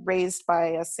 raised by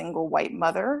a single white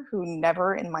mother who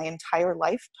never in my entire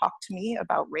life talked to me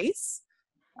about race.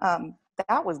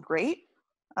 That was great.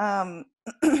 Um,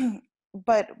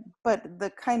 but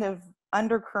the kind of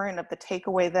undercurrent of the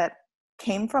takeaway that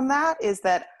came from that is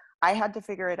that I had to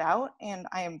figure it out, and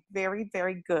I am very,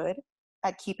 very good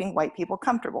at keeping white people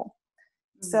comfortable.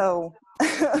 So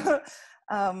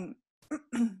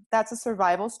that's a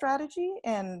survival strategy.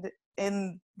 And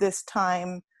in this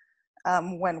time,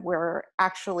 when we're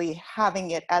actually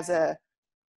having it as a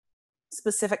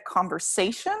specific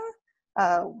conversation,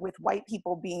 with white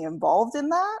people being involved in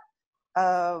that,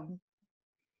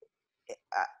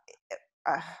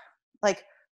 like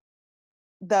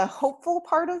the hopeful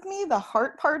part of me, the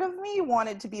heart part of me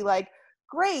wanted to be like,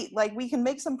 great, like we can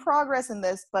make some progress in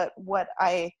this. But what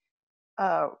I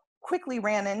quickly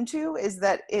ran into is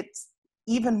that it's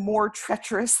even more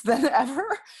treacherous than ever,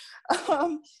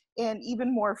 and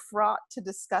even more fraught to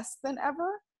discuss than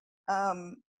ever.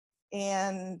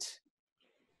 And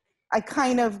I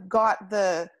kind of got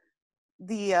the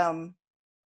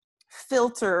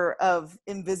filter of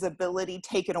invisibility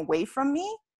taken away from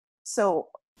me. So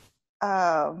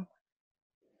I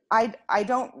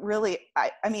don't really,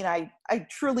 I mean, I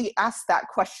truly asked that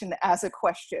question as a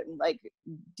question, like,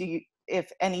 if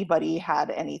anybody had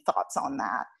any thoughts on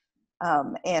that.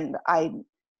 And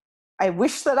I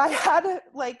wish that I had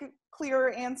like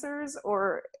clearer answers,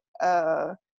 or,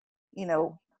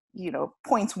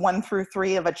 points 1 through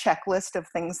 3 of a checklist of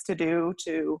things to do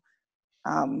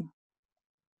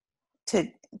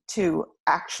to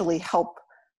actually help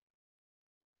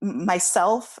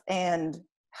myself and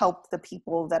help the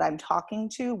people that I'm talking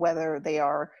to, whether they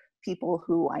are people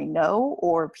who I know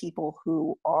or people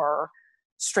who are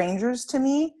strangers to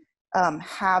me,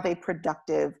 have a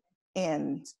productive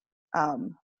and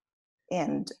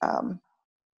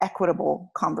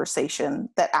equitable conversation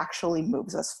that actually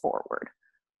moves us forward.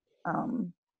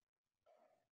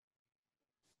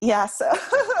 Yeah, so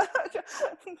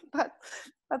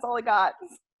that's all I got.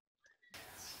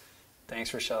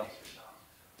 Thanks, Rochelle.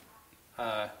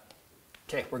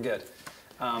 Okay, we're good.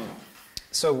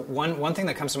 So one thing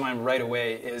that comes to mind right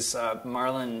away is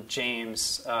Marlon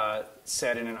James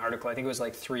said in an article, I think it was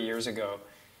like 3 years ago,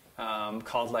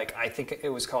 called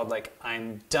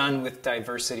I'm done with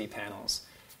diversity panels.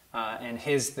 And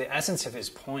the essence of his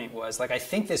point was like, I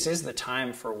think this is the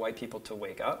time for white people to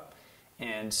wake up.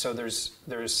 And so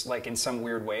there's like, in some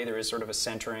weird way, there is sort of a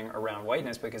centering around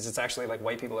whiteness, because it's actually like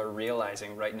white people are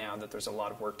realizing right now that there's a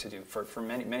lot of work to do. For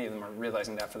many of them are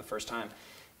realizing that for the first time.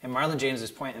 And Marlon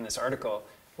James's point in this article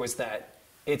was that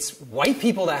it's white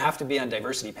people that have to be on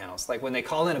diversity panels. Like when they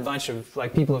call in a bunch of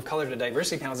like people of color to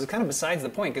diversity panels, it's kind of besides the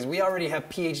point, because we already have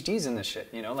PhDs in this shit.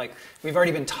 You know, like we've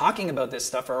already been talking about this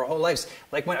stuff for our whole lives.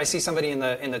 Like when I see somebody in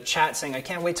the chat saying, I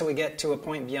can't wait till we get to a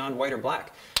point beyond white or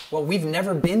black. Well, we've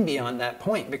never been beyond that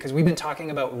point, because we've been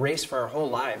talking about race for our whole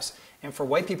lives. And for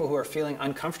white people who are feeling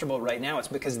uncomfortable right now, it's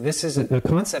because this is a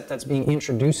concept that's being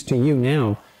introduced to you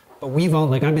now. But we've all,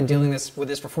 like, I've been dealing with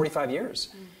this for 45 years.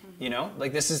 Mm-hmm. You know,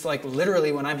 like this is like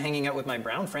literally when I'm hanging out with my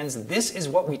brown friends, this is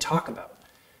what we talk about.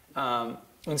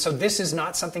 And so this is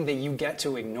not something that you get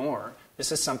to ignore.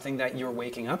 This is something that you're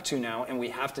waking up to now, and we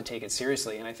have to take it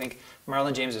seriously. And I think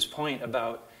Marlon James's point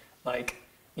about, like,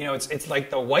 you know, it's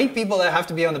like the white people that have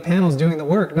to be on the panels doing the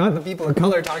work, not the people of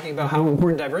color talking about how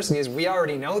important diversity is. We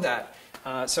already know that.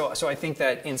 So I think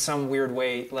that in some weird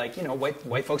way, like, you know,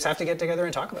 white folks have to get together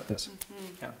and talk about this. Mm-hmm.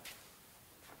 Yeah.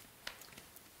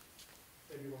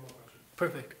 Maybe one more question.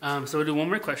 Perfect. So we'll do one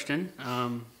more question.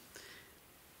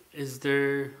 Is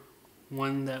there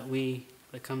one that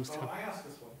comes to? I asked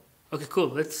this one. Okay, cool.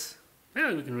 We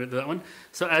can read that one.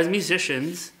 So as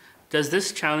musicians, does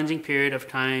this challenging period of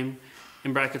time,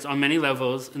 in brackets, on many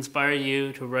levels, inspire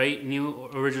you to write new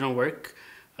original work?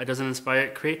 Does it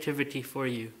inspire creativity for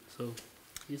you? So,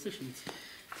 musicians.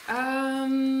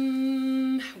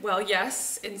 Well,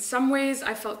 yes. In some ways,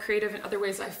 I felt creative. In other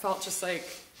ways, I felt just like,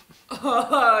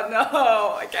 oh,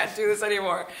 no, I can't do this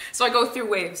anymore. So I go through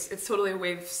waves. It's totally a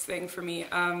waves thing for me.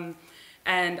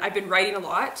 And I've been writing a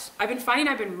lot. I've been finding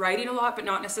I've been writing a lot, but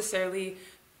not necessarily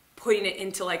putting it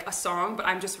into like a song, but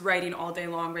I'm just writing all day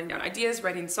long, writing down ideas,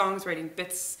 writing songs, writing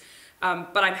bits,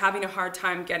 but I'm having a hard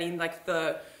time getting like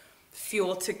the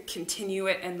fuel to continue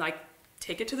it and like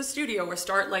take it to the studio or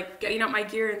start like getting out my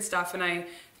gear and stuff. And I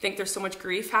think there's so much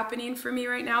grief happening for me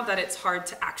right now that it's hard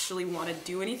to actually want to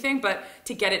do anything, but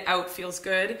to get it out feels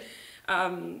good.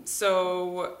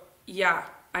 So yeah,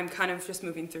 I'm kind of just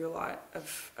moving through a lot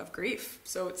of grief.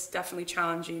 So it's definitely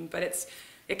challenging, but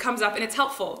it comes up and it's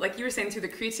helpful. Like you were saying too, the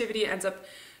creativity ends up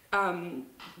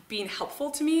being helpful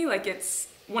to me. Like it's,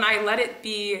 when I let it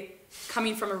be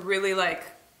coming from a really like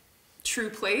true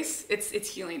place, it's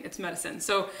healing, it's medicine.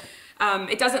 So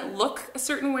it doesn't look a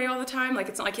certain way all the time. Like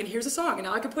it's not like, here's a song and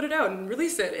now I can put it out and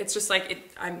release it. It's just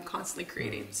like, I'm constantly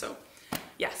creating. So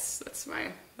yes, that's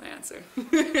my answer.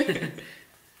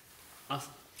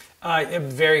 Awesome.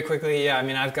 Very quickly, yeah, I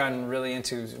mean, I've gotten really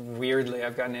into, weirdly,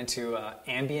 I've gotten into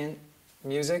ambient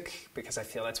music because I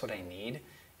feel that's what I need.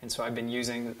 And so I've been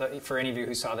using, for any of you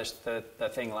who saw this, the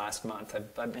thing last month,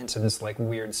 I'm into this like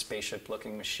weird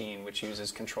spaceship-looking machine which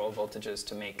uses control voltages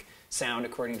to make sound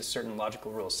according to certain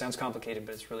logical rules. Sounds complicated,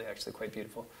 but it's really actually quite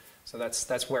beautiful. So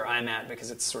that's where I'm at because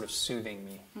it's sort of soothing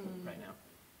me right now.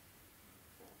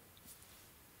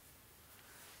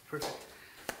 Perfect.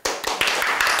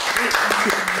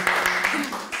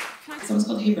 The song's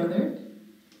called Hey Brother.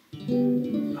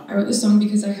 I wrote this song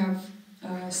because I have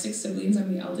 6 siblings.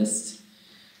 I'm the eldest.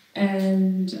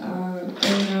 And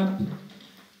growing up,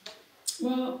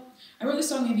 well, I wrote this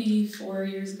song maybe 4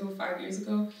 years ago, 5 years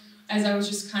ago, as I was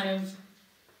just kind of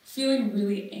feeling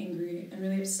really angry and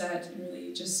really upset and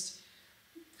really just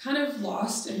kind of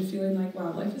lost and feeling like,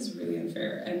 wow, life is really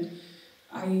unfair. And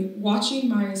watching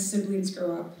my siblings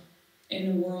grow up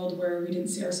in a world where we didn't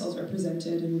see ourselves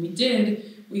represented, and when we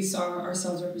did, we saw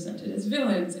ourselves represented as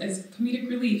villains, as comedic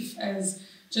relief, as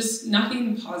just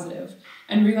nothing positive,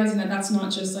 and realizing that that's not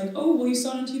just like, oh, well, you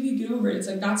saw it on TV, get over it. It's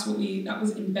like that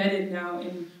was embedded now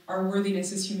in our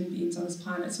worthiness as human beings on this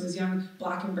planet. So as young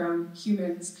black and brown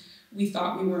humans, we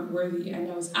thought we weren't worthy, and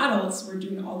now as adults, we're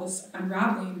doing all this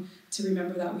unraveling to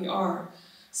remember that we are.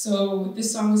 So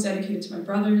this song was dedicated to my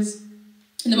brothers.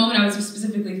 In the moment, I was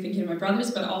specifically thinking of my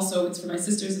brothers, but also it's for my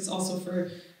sisters. It's also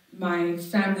for my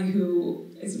family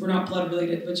we're not blood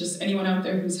related, but just anyone out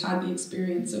there who's had the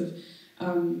experience of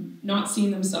not seeing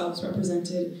themselves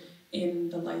represented in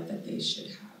the light that they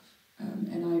should have.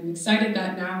 And I'm excited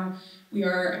that now we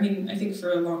are, I mean, I think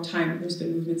for a long time there's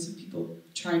been movements of people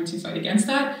trying to fight against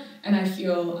that, and I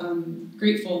feel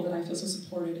grateful that I feel so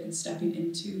supported in stepping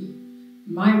into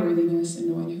my worthiness and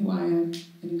knowing who I am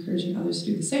and encouraging others to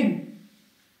do the same.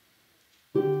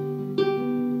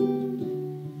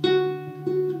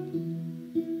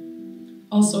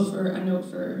 Also, for a note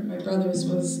for my brothers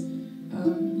was,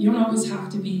 you don't always have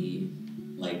to be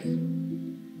like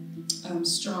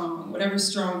strong. Whatever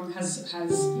strong has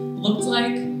looked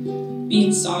like,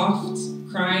 being soft,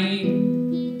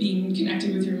 crying, being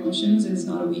connected with your emotions is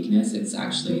not a weakness. It's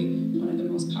actually one of the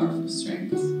most powerful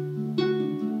strengths.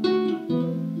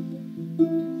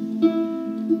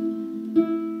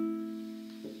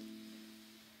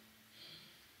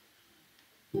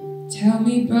 Tell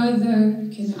me, brother,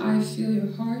 can I feel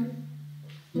your heart?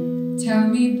 Tell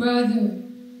me, brother,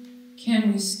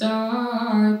 can we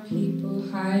start?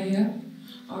 People high up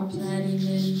are planning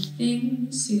many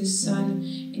things. See the sun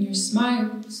in your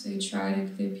smiles, they try to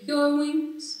clip your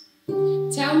wings.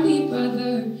 Tell me,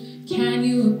 brother, can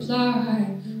you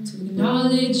apply to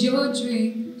acknowledge your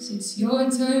dreams? It's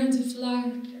your turn to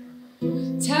fly.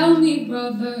 Tell me,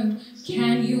 brother,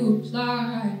 can you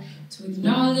apply to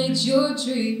acknowledge your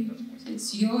dreams?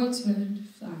 It's your turn to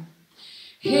fly.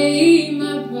 Hey,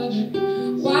 my brother,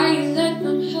 why you let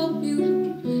them help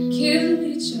you kill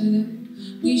each other?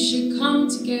 We should come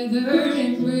together,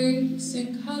 embrace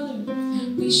in color.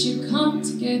 We should come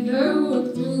together,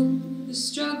 work through the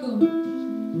struggle.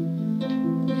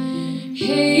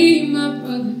 Hey, my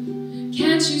brother,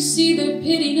 can't you see they're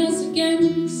pitting us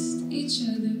against each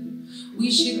other?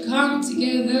 We should come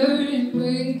together,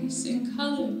 embrace in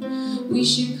color. We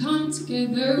should come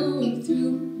together, work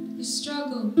through the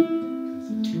struggle.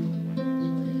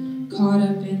 Caught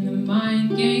up in the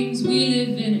mind games, we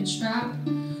live in a trap.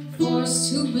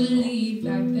 Forced to believe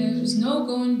that there's no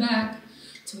going back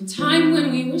to a time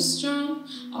when we were strong.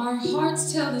 Our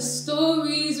hearts tell the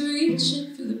stories,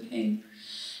 reaching through the pain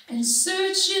and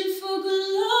searching for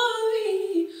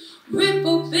glory. Rip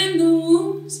open the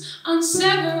wounds,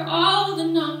 unsever all the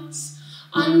knots,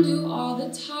 undo all the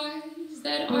ties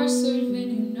that are serving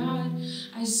you not.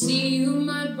 I see you,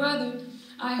 my brother,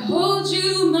 I hold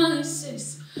you, my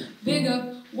sis. Big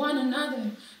up one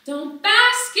another. Don't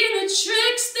bask in the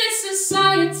tricks this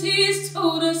society's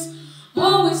told us.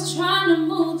 Always trying to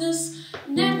mold us.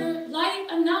 Never light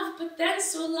enough, but then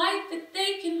stand so light that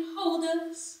they can hold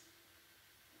us.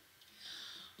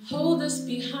 Hold us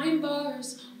behind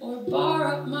bars or bar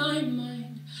up my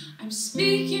mind. I'm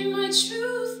speaking my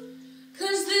truth,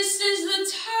 'cause this is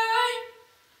the time.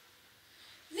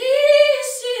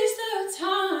 This is the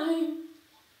time.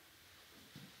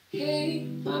 Hey,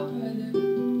 my brother,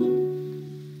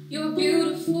 you're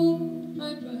beautiful,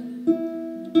 my brother,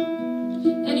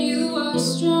 and you are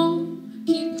strong.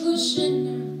 Keep pushing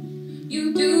now.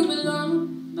 You do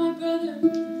belong, my brother,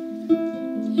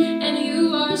 and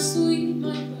you are sweet,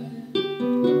 my brother,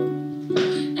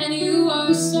 and you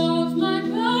are soft, my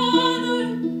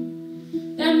brother.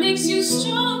 That makes you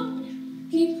strong.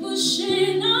 Keep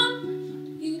pushing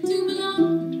on. You do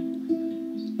belong.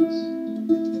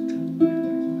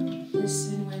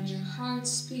 Listen when your heart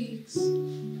speaks.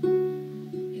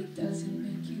 It doesn't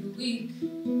make you weak.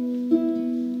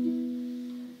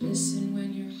 Listen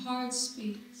when your heart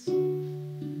speaks.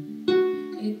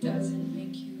 It doesn't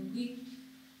make you weak.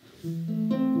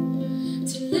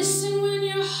 To listen when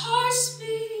your heart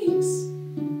speaks.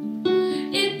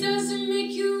 It doesn't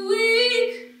make you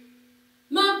weak.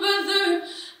 My brother,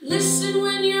 listen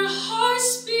when your heart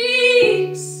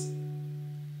speaks.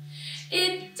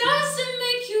 It doesn't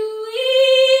make you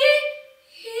weak.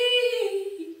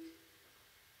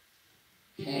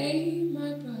 Hey,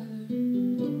 my brother,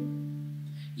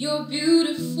 you're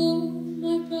beautiful,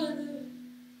 my brother,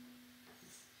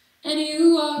 and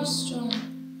you are strong.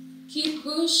 Keep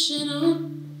pushing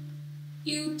on.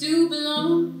 You do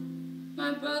belong,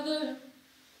 my brother.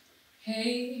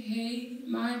 Hey, hey,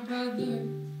 my brother.